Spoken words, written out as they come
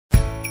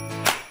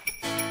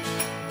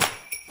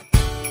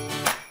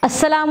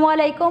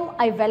Assalamualaikum.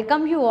 I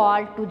welcome you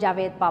all to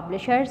Javed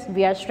Publishers.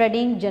 We are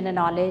studying General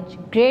Knowledge,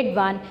 Grade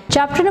 1,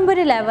 Chapter number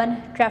 11,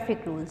 Traffic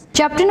Rules.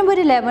 Chapter number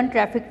 11,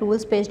 Traffic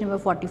Rules, page number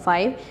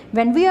 45.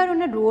 When we are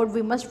on a road,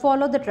 we must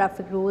follow the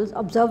traffic rules.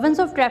 Observance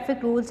of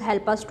traffic rules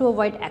help us to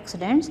avoid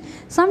accidents.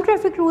 Some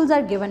traffic rules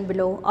are given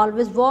below.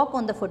 Always walk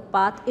on the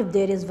footpath if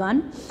there is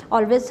one.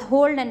 Always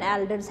hold an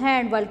elder's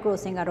hand while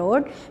crossing a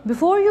road.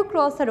 Before you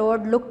cross the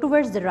road, look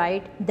towards the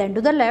right, then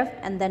to the left,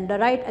 and then the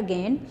right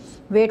again.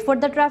 Wait for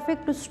the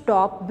traffic to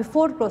stop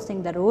before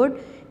crossing the road.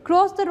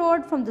 Cross the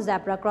road from the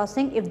zebra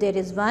crossing if there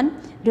is one.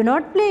 Do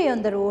not play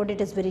on the road, it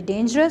is very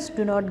dangerous.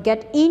 Do not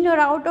get in or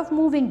out of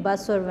moving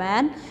bus or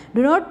van.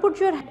 Do not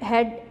put your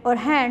head or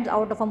hands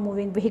out of a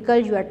moving vehicle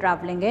you are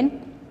traveling in.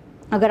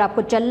 अगर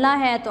आपको चलना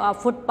है तो आप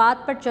footpath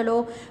पर चलो.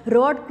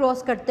 Road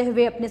cross करते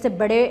हुए अपने से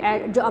बड़े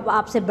जो अब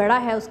आपसे बड़ा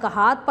है उसका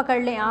हाथ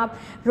पकड़ लें. आप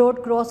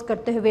रोड क्रॉस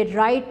करते हुए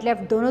राइट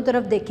लेफ़्ट दोनों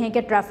तरफ देखें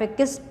कि ट्रैफिक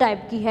किस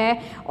टाइप की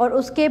है, और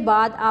उसके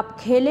बाद आप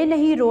खेलें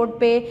नहीं रोड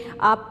पे.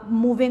 आप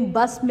मूविंग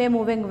बस में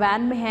मूविंग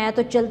वैन में हैं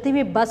तो चलती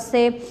हुई बस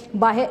से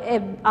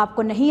बाहर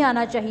आपको नहीं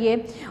आना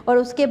चाहिए. और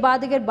उसके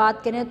बाद अगर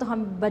बात करें तो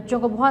हम बच्चों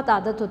को बहुत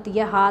आदत होती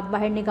है हाथ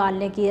बाहर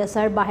निकालने की या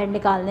सर बाहर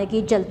निकालने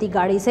की चलती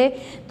गाड़ी से.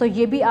 तो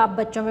ये भी आप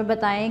बच्चों में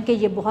बताएं कि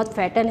ये बहुत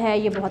फैटल है,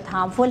 ये बहुत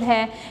हार्मफुल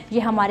है, ये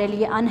हमारे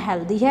लिए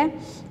अनहेल्दी है.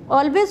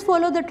 Always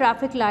follow the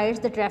traffic lights.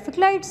 The traffic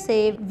lights से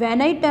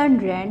when I turn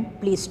red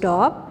please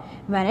stop,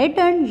 when I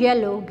turn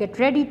yellow get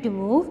ready to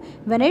move,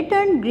 when I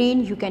turn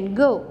green you can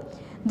go.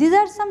 These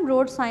are some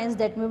road signs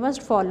that we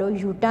must follow.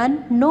 U-turn,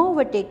 no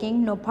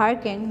overtaking, no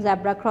parking,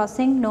 zebra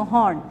crossing, no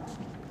horn.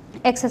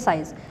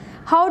 Exercise.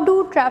 How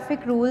do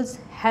traffic rules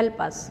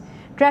help us?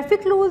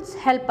 Traffic rules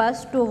help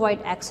us to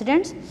avoid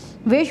accidents.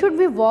 Where should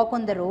we walk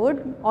on the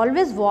road?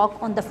 Always walk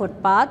on the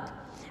footpath.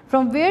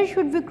 From where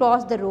should we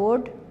cross the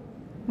road?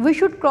 We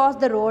should cross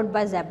the road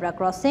by zebra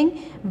crossing.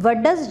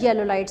 What does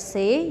yellow light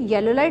say?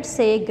 Yellow light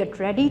say get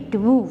ready to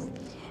move.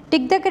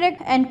 Tick the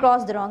correct and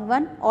cross the wrong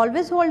one.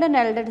 Always hold an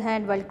elder's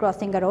hand while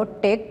crossing a road.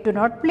 Tick. Do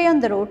not play on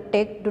the road.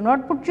 Tick. Do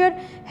not put your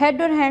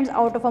head or hands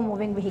out of a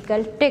moving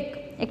vehicle.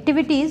 Tick.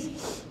 Activities.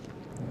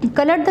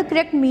 Color the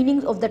correct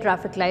meanings of the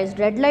traffic lights.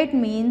 Red light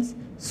means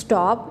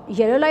stop,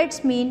 yellow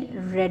lights mean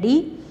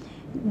ready,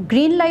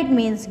 green light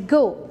means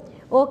go.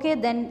 Okay,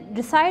 then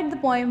recite the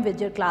poem with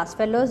your class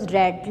fellows.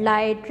 Red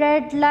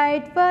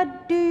light,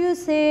 what do you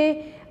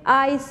say?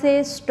 I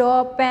say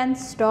stop and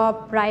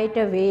stop right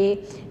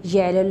away.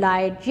 Yellow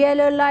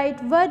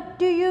light, what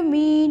do you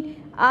mean?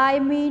 I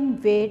mean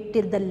wait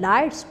till the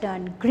lights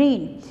turn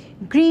green.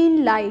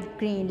 Green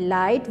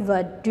light,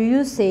 what do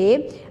you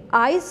say?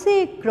 I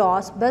say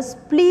cross, but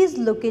please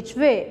look each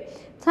way.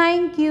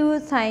 Thank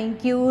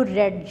you,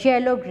 red,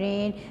 yellow,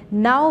 green.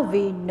 Now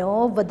we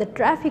know what the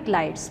traffic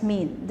lights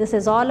mean. This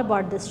is all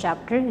about this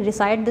chapter.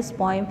 Recite this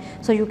poem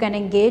so you can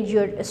engage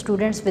your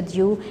students with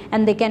you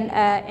and they can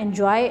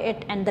enjoy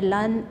it and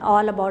learn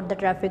all about the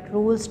traffic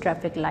rules,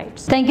 traffic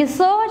lights. Thank you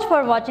so much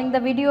for watching the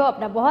video.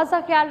 अपना बहुत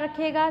सा ख्याल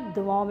रखिएगा,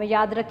 दुआओं में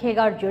याद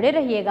रखिएगा और जुड़े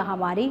रहिएगा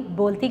हमारी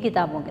बोलती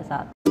किताबों के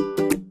साथ.